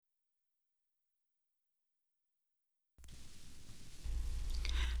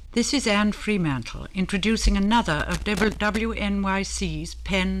This is Anne Fremantle introducing another of WNYC's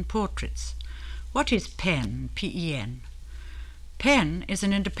P.E.N portraits. What is P.E.N, P-E-N? P.E.N is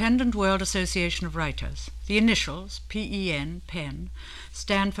an independent world association of writers. The initials, P-E.N, P.E.N,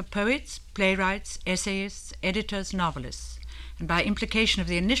 stand for poets, playwrights, essayists, editors, novelists, and by implication of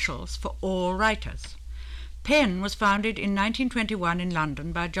the initials, for all writers. P.E.N was founded in 1921 in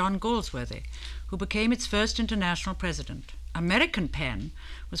London by John Galsworthy, who became its first international president. American P.E.N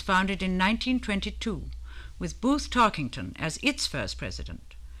was founded in 1922, with Booth Tarkington as its first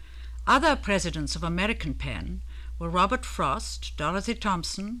president. Other presidents of American P.E.N were Robert Frost, Dorothy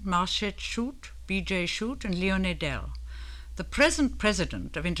Thompson, Marchet Shute, B.J. Shute, and Leon Edel. The present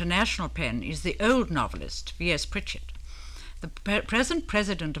president of International P.E.N is the old novelist, V.S. Pritchett. The present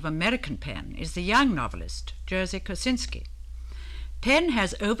president of American P.E.N is the young novelist, Jerzy Kosinski. P.E.N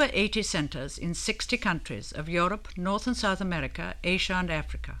has over 80 centers in 60 countries of Europe, North and South America, Asia and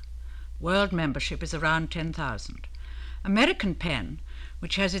Africa. World membership is around 10,000. American P.E.N,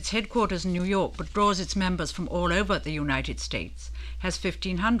 which has its headquarters in New York but draws its members from all over the United States, has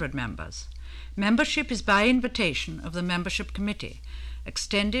 1,500 members. Membership is by invitation of the membership committee,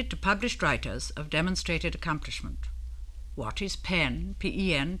 extended to published writers of demonstrated accomplishment. What is P.E.N,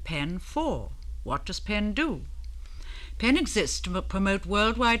 P-E.N, P.E.N for? What does P.E.N do? P.E.N exists to promote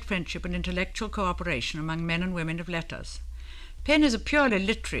worldwide friendship and intellectual cooperation among men and women of letters. P.E.N is a purely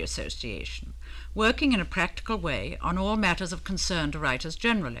literary association, working in a practical way on all matters of concern to writers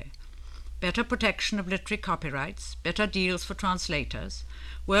generally. Better protection of literary copyrights, better deals for translators,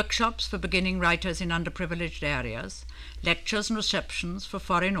 workshops for beginning writers in underprivileged areas, lectures and receptions for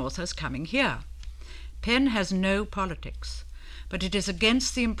foreign authors coming here. P.E.N has no politics, but it is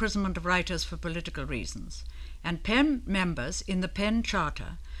against the imprisonment of writers for political reasons, and P.E.N members in the P.E.N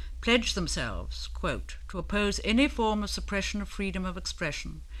Charter pledge themselves, quote, to oppose any form of suppression of freedom of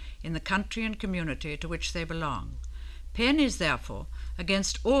expression in the country and community to which they belong. P.E.N is therefore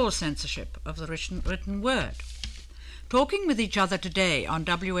against all censorship of the written word. Talking with each other today on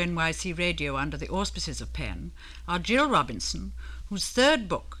WNYC Radio under the auspices of P.E.N are Jill Robinson, whose third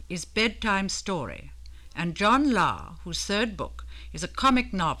book is Bedtime Story, and John Lahn, whose third book is a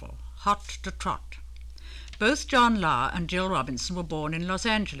comic novel, Hot to Trot. Both John Lahn and Jill Robinson were born in Los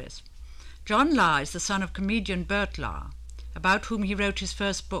Angeles. John Lahn is the son of comedian Bert Lahn, about whom he wrote his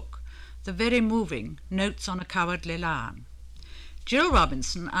first book, the very moving Notes on a Cowardly Lahn. Jill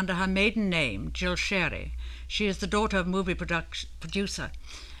Robinson, under her maiden name, Jill Sherry, she is the daughter of movie producer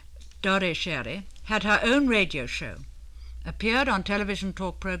Dore Sherry, had her own radio show, appeared on television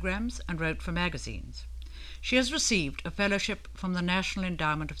talk programs, and wrote for magazines. She has received a fellowship from the National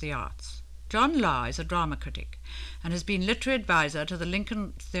Endowment of the Arts. John Lahn is a drama critic and has been literary advisor to the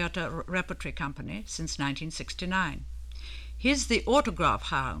Lincoln Theatre Repertory Company since 1969. His The Autograph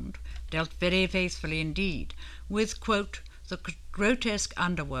Hound dealt very faithfully indeed with, quote, the grotesque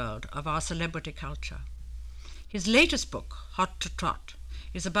underworld of our celebrity culture. His latest book, Hot to Trot,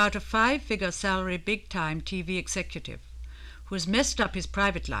 is about a 5-figure salary big-time TV executive who has messed up his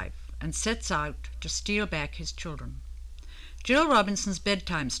private life and sets out to steal back his children. Jill Robinson's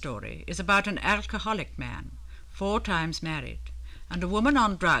Bedtime Story is about an alcoholic man, 4 times married, and a woman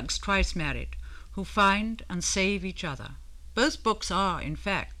on drugs, twice married, who find and save each other. Both books are, in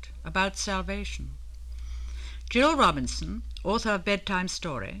fact, about salvation. Jill Robinson, author of Bedtime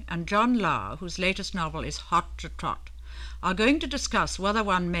Story, and John Lahn, whose latest novel is Hot to Trot, are going to discuss whether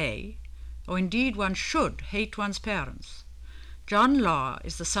one may, or indeed one should, hate one's parents. John Lahn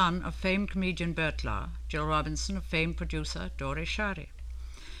is the son of famed comedian Bert Lahn, Jill Robinson of famed producer Dore Sherry.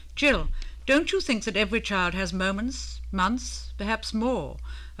 Jill, don't you think that every child has moments, months, perhaps more,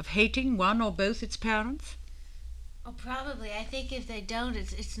 of hating one or both its parents? Oh, probably. I think if they don't,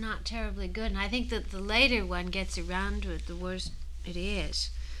 it's not terribly good. And I think that the later one gets around to it, the worse it is.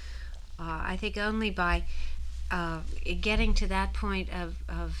 I think only by getting to that point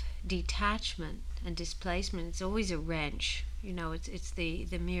of detachment and displacement, it's always a wrench. You know, it's the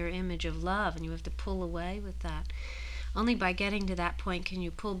mirror image of love, and you have to pull away with that. Only by getting to that point can you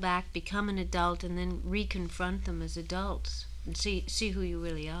pull back, become an adult, and then reconfront them as adults and see who you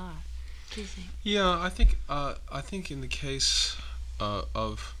really are. What do you think? Yeah, I think in the case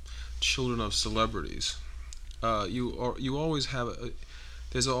of children of celebrities, you always have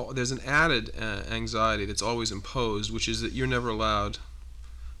there's an added anxiety that's always imposed, which is that you're never allowed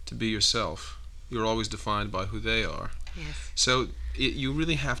to be yourself. You're always defined by who they are. Yes. So you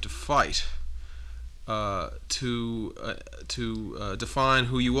really have to fight to define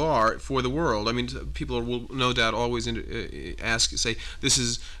who you are for the world. I mean, people will no doubt always say, "This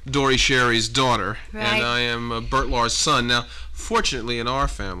is Dory Sherry's daughter, Right. and I am Bert Lahr's son." Now, fortunately, in our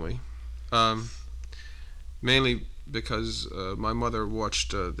family, mainly because my mother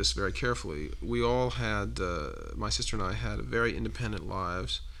watched this very carefully, we all had, my sister and I had very independent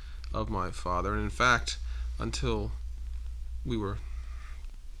lives of my father, and in fact, until we were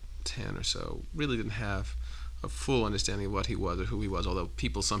 10 or so, really didn't have a full understanding of what he was or who he was, although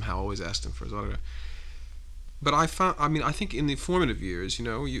people somehow always asked him for his autograph. But I think in the formative years,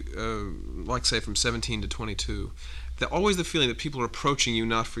 like say from 17 to 22, always the feeling that people are approaching you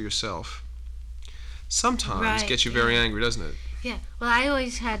not for yourself sometimes Right, gets you very angry, doesn't it? Yeah. Well, I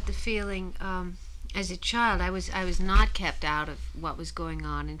always had the feeling, as a child, I was not kept out of what was going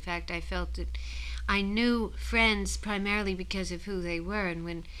on. In fact, I felt that I knew friends primarily because of who they were, and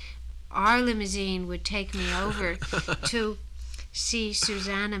when our limousine would take me over to see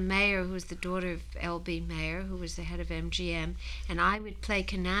Susanna Mayer, who was the daughter of L.B. Mayer, who was the head of MGM, and I would play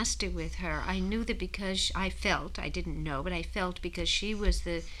canasta with her, I knew that because I didn't know, but I felt because she was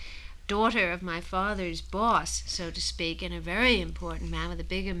the daughter of my father's boss, so to speak, and a very important man with a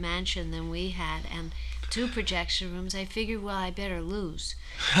bigger mansion than we had, and 2 projection rooms, I figured, well, I better lose.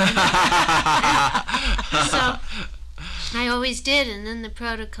 So I always did, and then the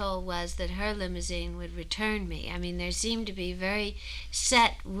protocol was that her limousine would return me. I mean, there seemed to be very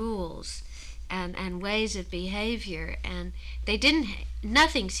set rules and ways of behavior, and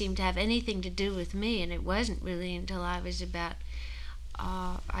nothing seemed to have anything to do with me, and it wasn't really until I was about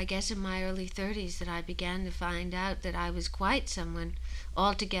I guess in my early 30s that I began to find out that I was quite someone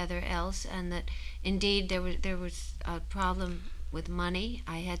altogether else, and that indeed there was a problem with money.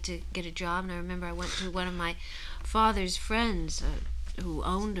 I had to get a job, and I remember I went to one of my father's friends who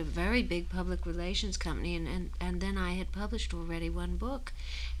owned a very big public relations company, and then I had published already 1 book,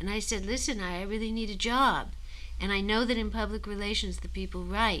 and I said, listen, I really need a job, and I know that in public relations the people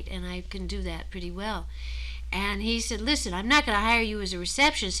write, and I can do that pretty well. And he said, listen, I'm not going to hire you as a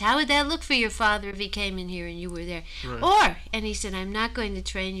receptionist. How would that look for your father if he came in here and you were there? Right. And he said, I'm not going to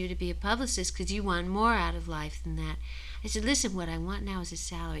train you to be a publicist because you want more out of life than that. I said, listen, what I want now is a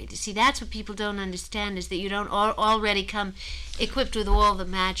salary. See, that's what people don't understand, is that you don't already come equipped with all the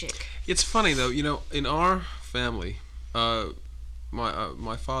magic. It's funny, though, in our family,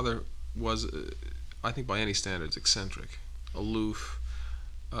 my father was, I think by any standards, eccentric, aloof,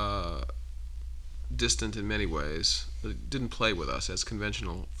 distant in many ways. Didn't play with us as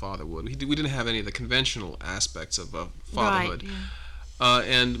conventional father would. We didn't have any of the conventional aspects of fatherhood. Right,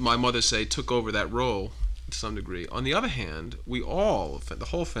 yeah. And my mother, took over that role to some degree. On the other hand, we all, the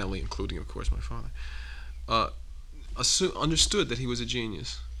whole family, including, of course, my father, understood that he was a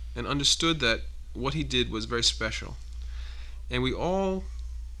genius, and understood that what he did was very special. And we all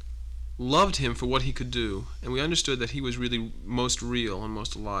loved him for what he could do, and we understood that he was really most real and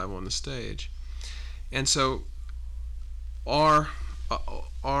most alive on the stage. And so our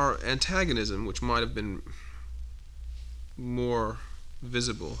antagonism, which might have been more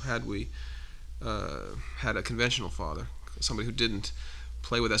visible had we had a conventional father, somebody who didn't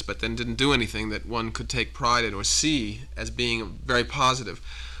play with us but then didn't do anything that one could take pride in or see as being very positive.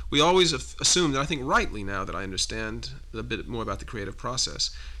 We always assumed, and I think rightly now that I understand a bit more about the creative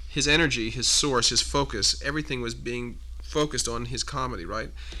process, his energy, his source, his focus, everything was being focused on his comedy, right?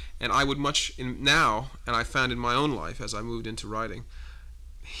 And I would now, and I found in my own life as I moved into writing,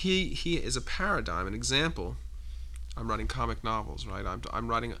 he is a paradigm, an example. I'm writing comic novels, right? I'm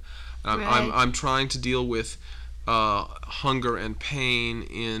writing, I'm trying to deal with hunger and pain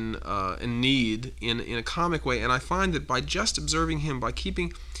in need in a comic way, and I find that by just observing him, by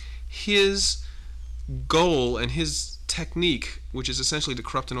keeping his goal and his technique, which is essentially to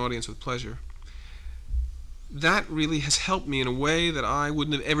corrupt an audience with pleasure, that really has helped me in a way that I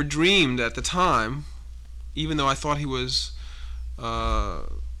wouldn't have ever dreamed at the time, even though I thought he was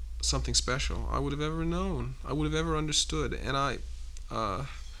something special. I would have ever known. I would have ever understood. And I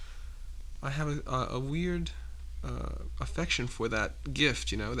have a weird affection for that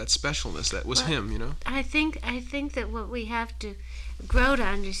gift, that specialness that was him, I think that what we have to grow to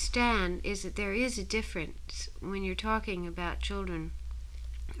understand is that there is a difference when you're talking about children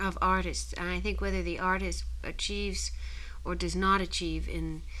of artists, and I think whether the artist achieves or does not achieve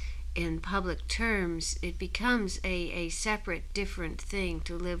in public terms, it becomes a separate, different thing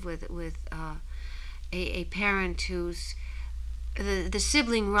to live with a parent whose the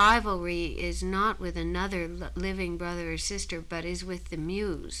sibling rivalry is not with another living brother or sister, but is with the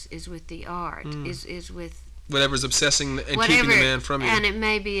muse, is with the art, is with whatever's obsessing and keeping the man from you. And it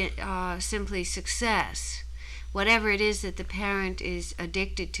may be simply success. Whatever it is that the parent is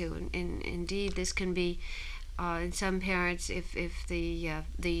addicted to, and indeed this can be in some parents, if the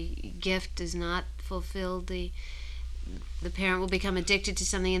gift does not fulfill, the parent will become addicted to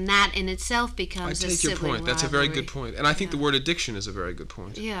something, and that in itself becomes a sibling rivalry. I take your point. That's a very good point, and I think the word addiction is a very good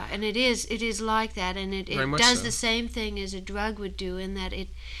point. Yeah, and it is like that, and it does the same thing as a drug would do, in that it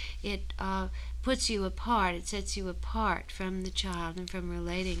puts you apart. It sets you apart from the child and from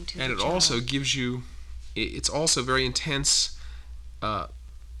relating to the child. And it also gives you. It's also very intense.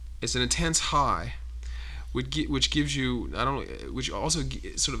 It's an intense high, which gives you which also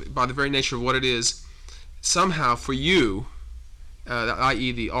sort of, by the very nature of what it is, somehow for you,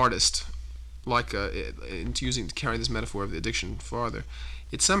 i.e. the artist, like to carry this metaphor of the addiction farther,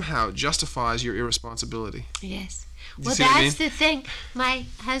 it somehow justifies your irresponsibility. Yes. Well, that's the thing. My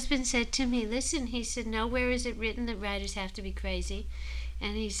husband said to me, listen, he said, nowhere is it written that writers have to be crazy.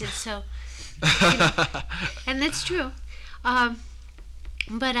 And he said, so, and that's true.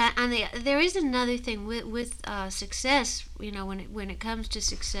 But there is another thing with success, when it comes to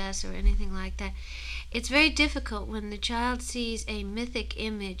success or anything like that. It's very difficult when the child sees a mythic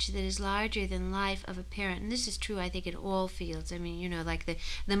image that is larger than life of a parent. And this is true, I think, in all fields. I mean, like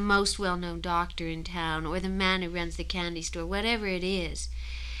the most well-known doctor in town, or the man who runs the candy store, whatever it is.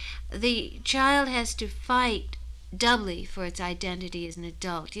 The child has to fight doubly for its identity as an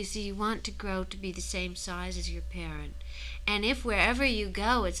adult. You see, you want to grow to be the same size as your parent. And if wherever you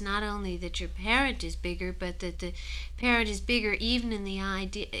go, it's not only that your parent is bigger, but that the parent is bigger even in the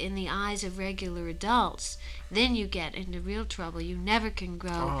eyes of regular adults, then you get into real trouble. You never can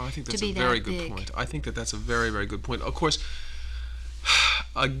grow to be that big. I think that's a very good point. I think that's a very, very good point. Of course,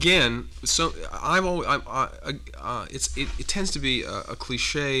 again, so it tends to be a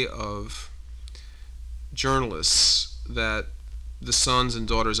cliche of journalists that the sons and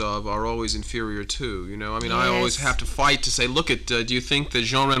daughters of are always inferior to. I mean, yes. I always have to fight to say, look, do you think that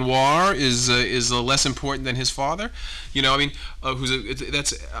Jean Renoir is less important than his father? I mean,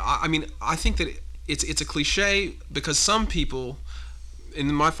 I think that it's a cliche, because some people,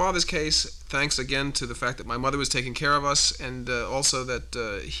 in my father's case, thanks again to the fact that my mother was taking care of us, and also that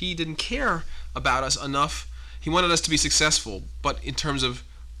he didn't care about us enough. He wanted us to be successful, but in terms of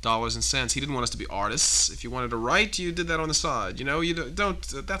dollars and cents. He didn't want us to be artists. If you wanted to write, you did that on the side. You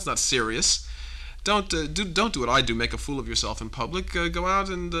don't. That's not serious. Don't do what I do. Make a fool of yourself in public. Go out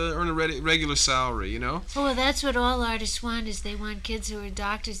and earn a regular salary. Well, that's what all artists want. Is they want kids who are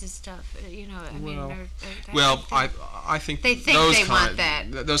doctors and stuff. I think they think those they want that.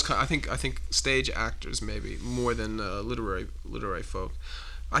 I think stage actors maybe more than literary folk.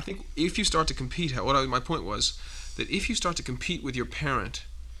 I think if you start to compete, my point was that if you start to compete with your parent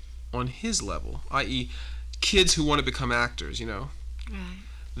on his level, i.e. kids who want to become actors, right,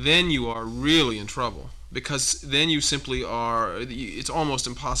 then you are really in trouble, because then you simply are, it's almost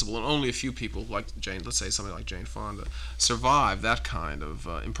impossible, and only a few people, like Jane, let's say somebody like Jane Fonda, survive that kind of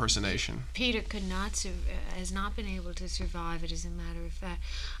impersonation. Peter has not been able to survive it, as a matter of fact.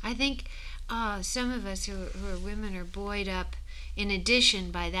 I think some of us who are women are buoyed up in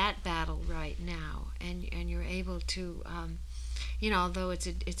addition by that battle right now, and you're able to although it's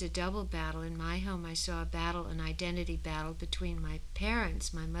a double battle. In my home, I saw an identity battle between my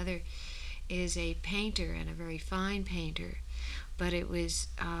parents. My mother is a painter, and a very fine painter, but it was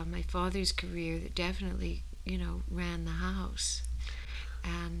my father's career that definitely, ran the house.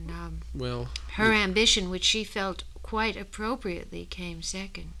 And her ambition, which she felt quite appropriately, came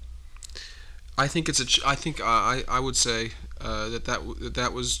second. I think I would say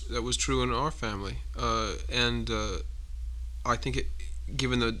that was true in our family, and I think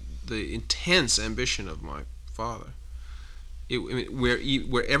given the intense ambition of my father, where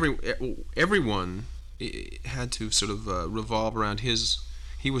everyone had to sort of revolve around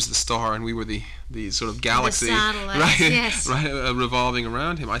he was the star and we were the sort of galaxy, right? Yes. Right, revolving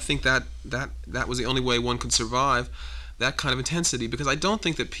around him. I think that was the only way one could survive that kind of intensity, because I don't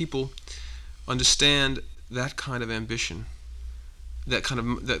think that people understand that kind of ambition. That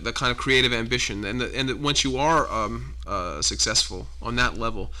kind of creative ambition, and that once you are successful on that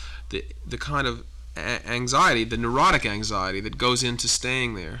level, the kind of anxiety, the neurotic anxiety that goes into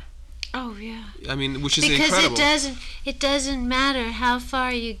staying there. Oh yeah. I mean, which is incredible. Because it doesn't matter how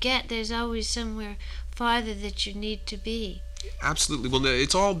far you get. There's always somewhere farther that you need to be. Absolutely. Well,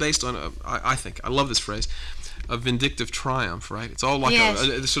 it's all based on I think I love this phrase, a vindictive triumph, right? It's all like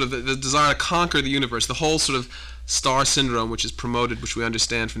a sort of the desire to conquer the universe, the whole sort of star syndrome, which is promoted, which we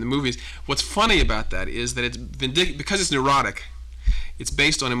understand from the movies. What's funny about that is that it's vindictive because it's neurotic. It's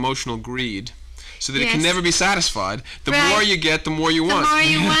based on emotional greed, so that it can never be satisfied. The more you get, the more you want. The more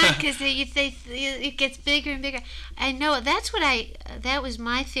you want, because it gets bigger and bigger. I know that was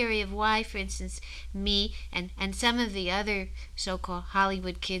my theory of why, for instance, me and some of the other so-called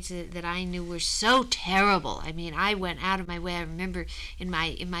Hollywood kids that I knew were so terrible. I mean, I went out of my way. I remember in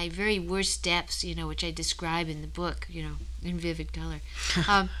my very worst steps, which I describe in the book, in vivid color.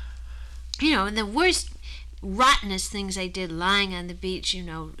 And the worst rottenest things I did, lying on the beach,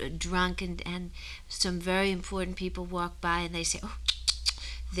 drunk, and some very important people walk by and they say, "Oh,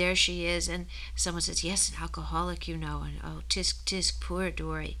 there she is," and someone says, "Yes, an alcoholic, and oh, tisk tisk, poor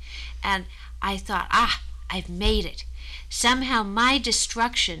Dory." And I thought, I've made it. Somehow my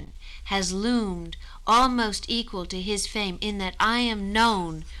destruction has loomed almost equal to his fame, in that I am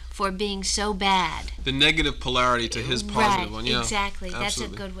known for being so bad. The negative polarity to his positive one. Yeah, exactly.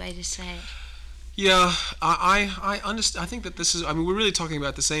 Absolutely. That's a good way to say it. Yeah, I understand. I think that this is. I mean, we're really talking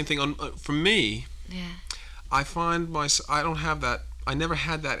about the same thing. For me, I find I don't have that. I never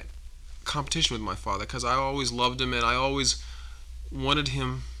had that competition with my father, because I always loved him and I always wanted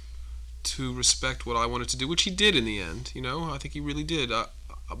him to respect what I wanted to do, which he did in the end. I think he really did.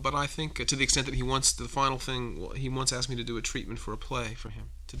 But I think to the extent that he once asked me to do a treatment for a play for him,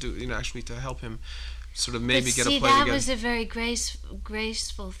 to do, actually to help him sort of maybe get a play that together. Was a very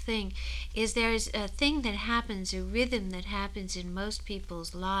graceful thing. There's a thing that happens, a rhythm that happens in most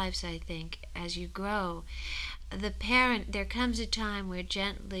people's lives, I think, as you grow. There comes a time where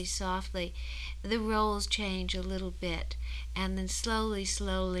gently, softly, the roles change a little bit, and then slowly,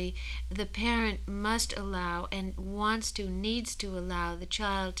 the parent must allow, and needs to allow the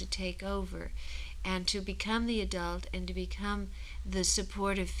child to take over, and to become the adult, and to become the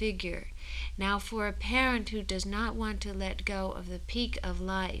supportive figure. Now, for a parent who does not want to let go of the peak of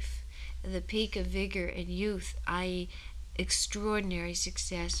life, the peak of vigor and youth, i.e. extraordinary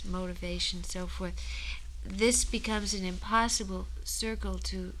success, motivation, so forth, this becomes an impossible circle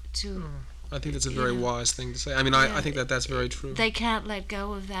to I think that's a very wise thing to say. I mean, I think that's very true. They can't let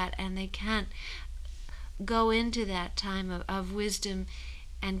go of that, and they can't go into that time of wisdom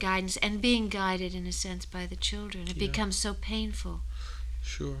and guidance, and being guided in a sense by the children. It becomes so painful.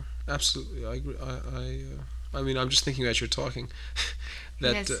 Sure, absolutely, I agree. I mean, I'm just thinking as you're talking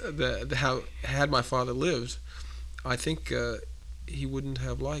that how had my father lived, I think he wouldn't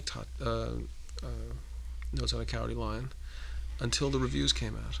have liked Notes on a Cowardly Lion until the reviews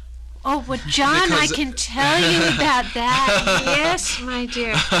came out. Oh, well, John, I can tell you about that. Yes, my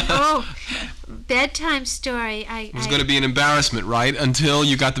dear. Oh, bedtime story. It was going to be an embarrassment, right? Until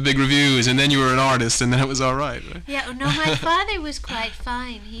you got the big reviews, and then you were an artist, and then it was all right. Yeah, no, my father was quite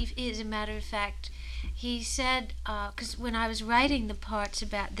fine. As a matter of fact, he said, because when I was writing the parts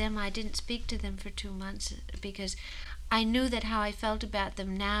about them, I didn't speak to them for 2 months, because I knew that how I felt about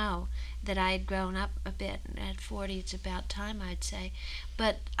them now, that I had grown up a bit. At 40, it's about time, I'd say.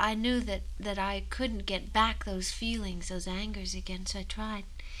 But I knew that I couldn't get back those feelings, those angers again, so I tried.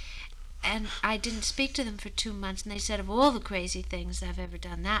 And I didn't speak to them for 2 months, and they said of all the crazy things I've ever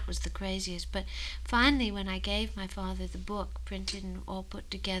done, that was the craziest. But finally, when I gave my father the book, printed and all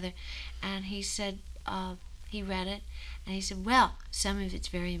put together, and he said, he read it, and he said, well, some of it's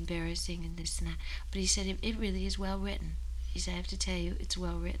very embarrassing and this and that, but he said it really is well written. He said, I have to tell you, it's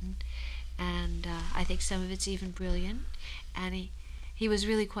well written, and I think some of it's even brilliant, and he was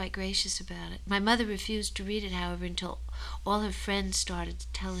really quite gracious about it. My mother refused to read it, however, until all her friends started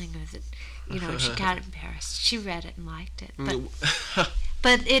telling her that, she got embarrassed. She read it and liked it.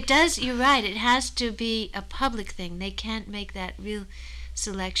 But it does, you're right, it has to be a public thing. They can't make that real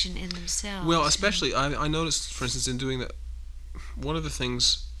selection in themselves. Well, especially, I noticed, for instance, in doing that, one of the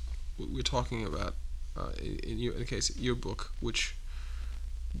things we're talking about in the case of your book, which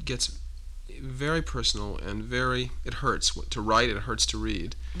gets very personal and it hurts to write, it hurts to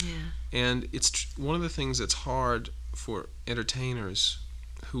read. Yeah. And it's one of the things that's hard for entertainers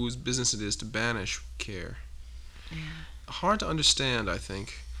whose business it is to banish care. Yeah. Hard to understand, I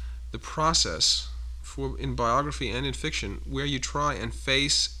think, the process in biography and in fiction, where you try and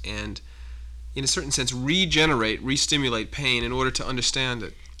face and, in a certain sense, re-stimulate pain in order to understand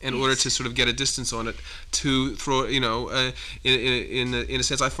it, in order to sort of get a distance on it, to throw, in a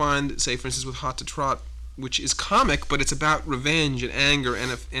sense, I find, say, for instance, with Hot to Trot, which is comic, but it's about revenge and anger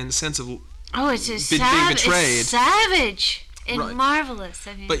and a sense of being betrayed. It's savage and right. Marvelous.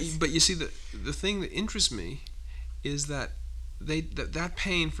 I mean, but you see, the thing that interests me is that that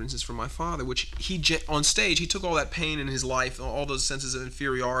pain, for instance, from my father, which on stage, he took all that pain in his life, all those senses of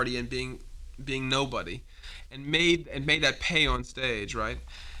inferiority and being nobody, and made that pay on stage, right?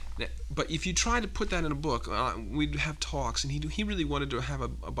 But if you try to put that in a book, we'd have talks, and he really wanted to have a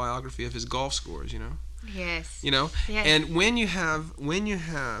biography of his golf scores, Yes. Yes. And when you're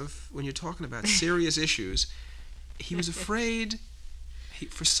talking about serious issues, he was afraid.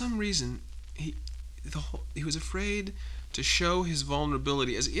 For some reason, he was afraid to show his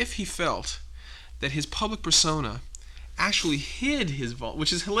vulnerability, as if he felt that his public persona actually hid his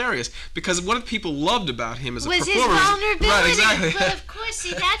which is hilarious, because what people loved about him as a performer was his vulnerability. Right, exactly. Well, of course,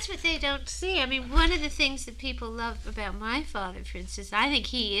 see, that's what they don't see. I mean, one of the things that people love about my father, for instance, I think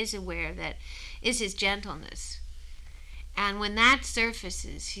he is aware of that, is his gentleness. And when that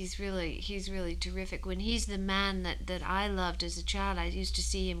surfaces, he's really terrific. When he's the man that I loved as a child, I used to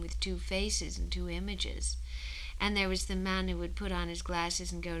see him with two faces and two images. And there was the man who would put on his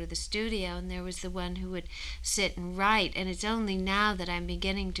glasses and go to the studio, and there was the one who would sit and write. And it's only now that I'm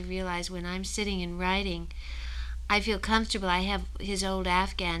beginning to realize when I'm sitting and writing, I feel comfortable. I have his old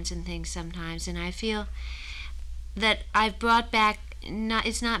Afghans and things sometimes, and I feel that I've brought back,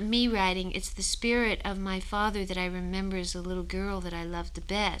 it's not me writing, it's the spirit of my father that I remember as a little girl that I loved the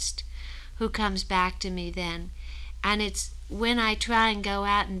best, who comes back to me then. And it's when I try and go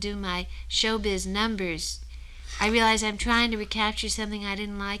out and do my showbiz numbers, I realize I'm trying to recapture something I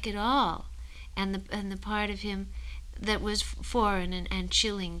didn't like at all, and the part of him that was foreign and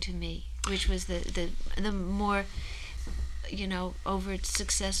chilling to me, which was the more, overt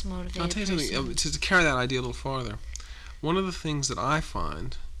success motivated. I'll tell you something, to carry that idea a little farther. One of the things that I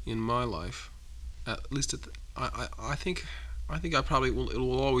find in my life, at least I think I probably it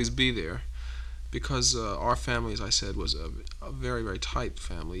will always be there, because our family, as I said, was a very, very tight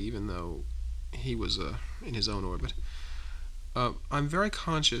family, even though he was in his own orbit. I'm very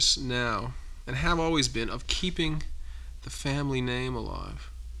conscious now, and have always been, of keeping the family name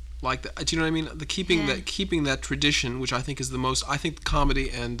alive. Like, do you know what I mean? Keeping that tradition, which I think is the most. I think comedy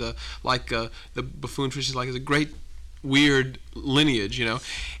and the buffoon tradition is a great weird lineage,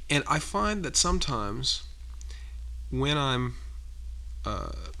 And I find that sometimes when I'm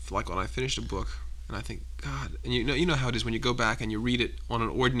when I finish a book, and I think, God, and you know how it is when you go back and you read it on an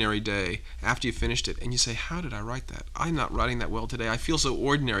ordinary day after you finished it, and you say, how did I write that? I'm not writing that well today. I feel so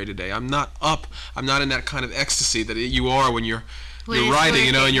ordinary today. I'm not in that kind of ecstasy that you are when you're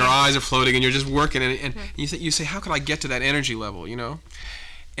writing, and your eyes are floating and you're just working, and you say, how could I get to that energy level,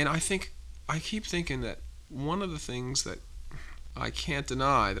 And I keep thinking that one of the things that I can't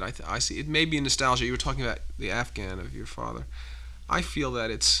deny that I see, it may be nostalgia. You were talking about the Afghan of your father. I feel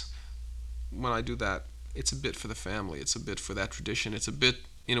that when I do that, it's a bit for the family. It's a bit for that tradition. It's a bit,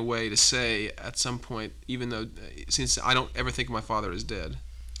 in a way, to say at some point, even though, since I don't ever think of my father as dead,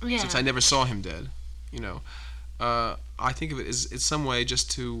 since I never saw him dead, I think of it as it's some way just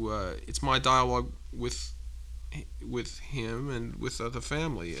to, it's my dialogue with him and with the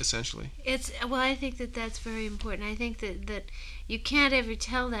family, essentially. I think that's very important. I think that you can't ever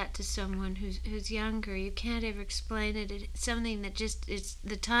tell that to someone who's younger. You can't ever explain it. It's something that just, it's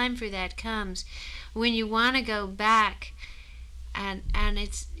the time for that comes when you want to go back, and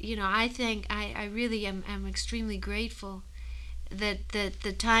it's, I think I really am extremely grateful that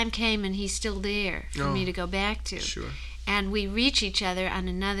the time came and he's still there for me to go back to. Sure. And we reach each other on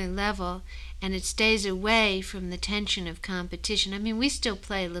another level, and it stays away from the tension of competition. I mean, we still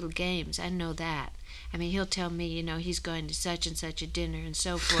play little games. I know that. I mean, he'll tell me, he's going to such and such a dinner and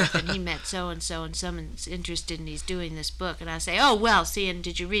so forth, and he met so-and-so, and someone's interested and he's doing this book. And I say, oh, well, see, and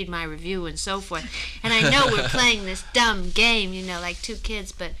did you read my review and so forth? And I know we're playing this dumb game, like two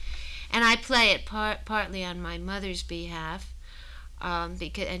kids, and I play it partly on my mother's behalf.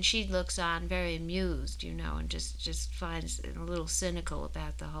 And she looks on very amused, and just finds a little cynical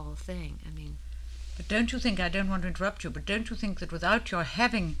about the whole thing. I mean, but don't you think, I don't want to interrupt you, but don't you think that without your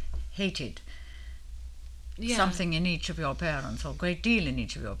having hated something in each of your parents, or a great deal in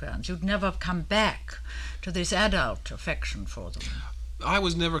each of your parents, you'd never have come back to this adult affection for them? I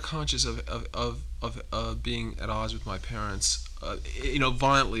was never conscious of being at odds with my parents,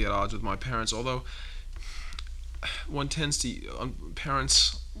 violently at odds with my parents, although one tends to,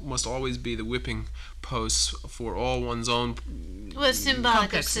 parents must always be the whipping posts for all one's own. Well, it's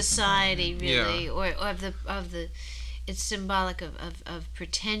symbolic of society, really, or of the. It's symbolic of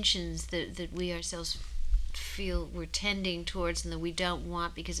pretensions that we ourselves feel we're tending towards and that we don't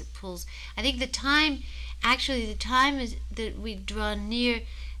want, because it pulls. I think the time is that we draw near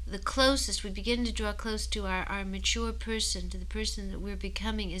the closest, we begin to draw close to our mature person, to the person that we're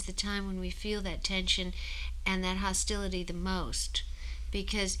becoming, is the time when we feel that tension and that hostility the most,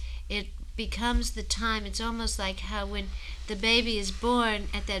 because it becomes the time. It's almost like how when the baby is born,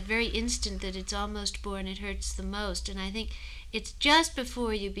 at that very instant that it's almost born, it hurts the most. And I think it's just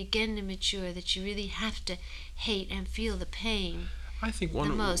before you begin to mature that you really have to hate and feel the pain. I think the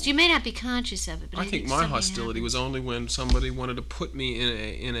most. You may not be conscious of it, but I think my hostility happens. was only when somebody wanted to put me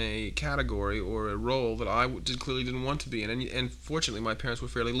in a category or a role that I clearly didn't want to be in. And fortunately, my parents were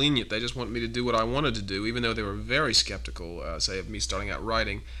fairly lenient. They just wanted me to do what I wanted to do, even though they were very skeptical, say, of me starting out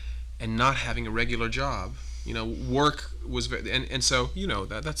writing and not having a regular job. You know, work was very, and so, you know,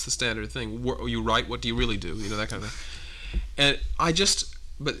 that's the standard thing. You write, what do you really do? You know, that kind of thing. And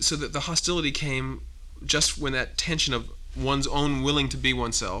but so that the hostility came just when that tension of one's own willing to be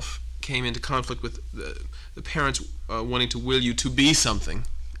oneself came into conflict with the parents wanting to will you to be something.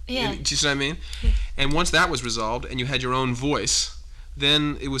 Yeah. Do you see what I mean? Yeah. And once that was resolved and you had your own voice,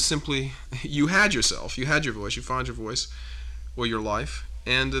 then it was simply, you had yourself, you had your voice, you found your voice or your life,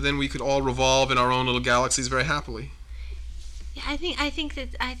 and then we could all revolve in our own little galaxies very happily. Yeah, I think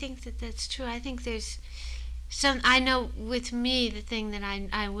that that's true. I think there's I know with me, the thing that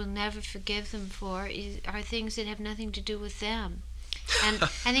I will never forgive them for are things that have nothing to do with them. And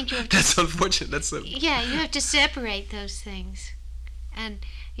I think you have to... That's unfortunate. Yeah, you have to separate those things. And,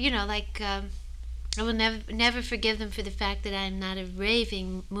 you know, like, I will never forgive them for the fact that I'm not a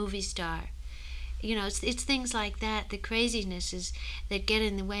raving movie star. You know, it's things like that, the crazinesses that get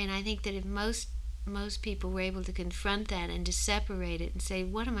in the way. And I think that if most people were able to confront that and to separate it and say,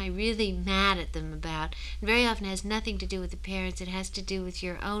 what am I really mad at them about? And very often it has nothing to do with the parents. It has to do with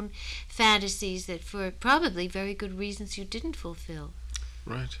your own fantasies that for probably very good reasons you didn't fulfill.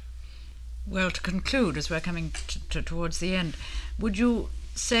 Right. Well, to conclude, as we're coming towards the end, would you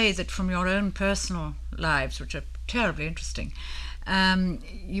say that from your own personal lives, which are terribly interesting,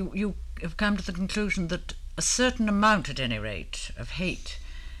 you have come to the conclusion that a certain amount, at any rate, of hate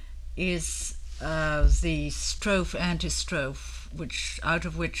is the strophe antistrophe, out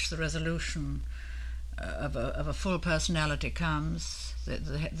of which the resolution of a full personality comes,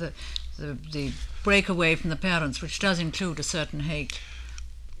 the breakaway from the parents, which does include a certain hate?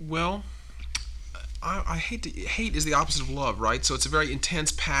 Well, I hate is the opposite of love, right? So it's a very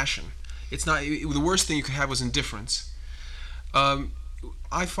intense passion. It's not the worst thing you could have was indifference.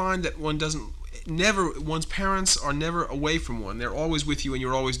 I find that one's parents are never away from one. They're always with you, and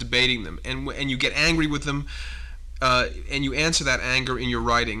you're always debating them, and you get angry with them, and you answer that anger in your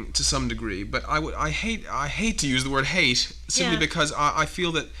writing to some degree. But I hate to use the word hate simply because I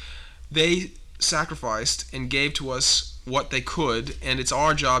feel that they sacrificed and gave to us what they could, and it's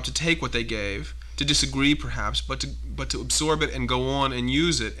our job to take what they gave, to disagree perhaps, but to absorb it and go on and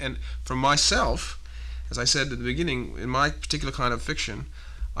use it. And for myself, as I said at the beginning, in my particular kind of fiction,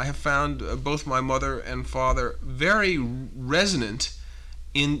 I have found both my mother and father very resonant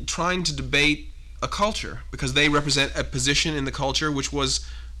in trying to debate a culture, because they represent a position in the culture which was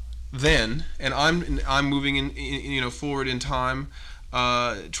then, and I'm moving in forward in time,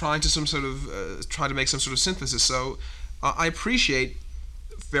 trying to try to make some sort of synthesis. So I appreciate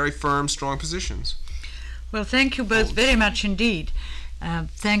very firm, strong positions. Well, thank you both very much indeed.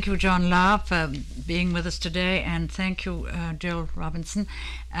 Thank you, John Lahn, for being with us today, and thank you, Jill Robinson.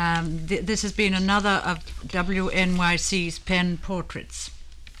 This has been another of WNYC's P.E.N. Portraits.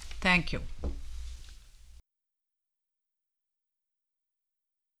 Thank you.